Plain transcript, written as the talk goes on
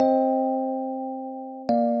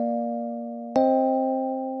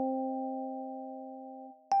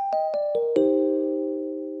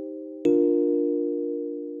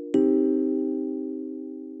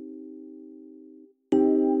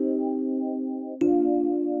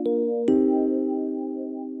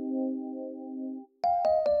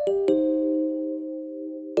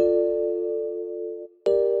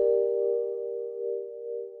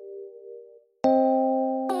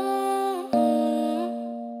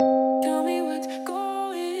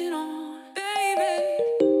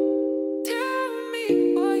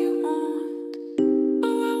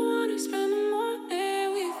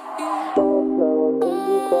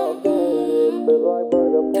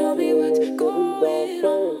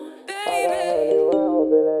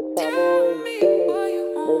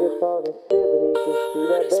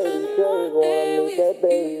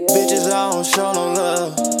don't show no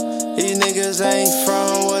love. These niggas ain't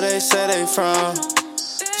from where they say they from.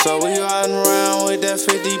 So we riding around with that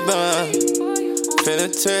 50 bun. Finna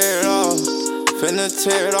tear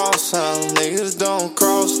it off some. Niggas don't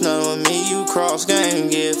cross none with me, you cross game.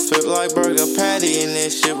 Get flipped like burger patty and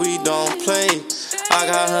this shit we don't play. I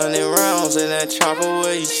got 100 rounds in that chopper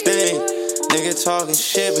where you stay. Nigga talking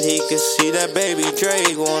shit, but he can see that baby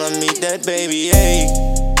Drake. Wanna meet that baby A.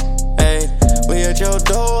 Hey, we at your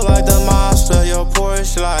door like the monster, your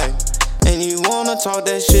Porsche light. And you wanna talk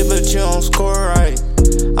that shit, but you don't score right.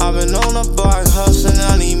 I've been on the block hustling,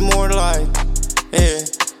 I need more light. Yeah,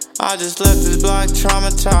 I just left this block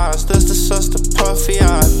traumatized. That's the sus the puffy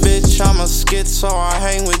eye. Bitch, I'm a schizo, I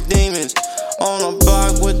hang with demons. On the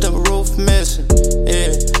block with the roof missing.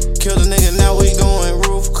 Yeah, kill the nigga, now we going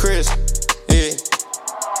roof Chris. Yeah.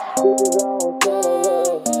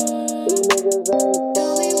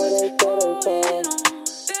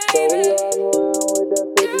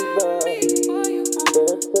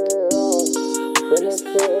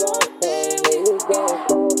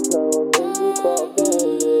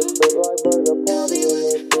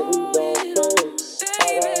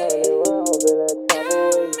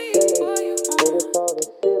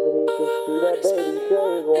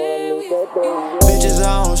 Bitches,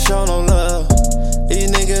 I don't show no love.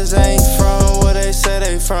 These niggas ain't from where they say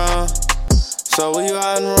they from. So we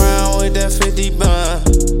riding around with that 50 bun.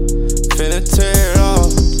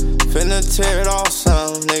 Finna tear it off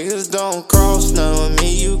some. Niggas don't cross none with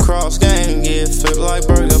me, you cross game. Get flipped like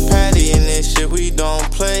burger patty and this shit we don't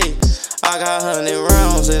play. I got 100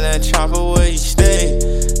 rounds in that chopper where you stay.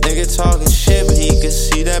 Nigga talking shit, but he can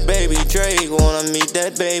see that baby Drake. Wanna meet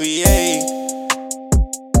that baby A.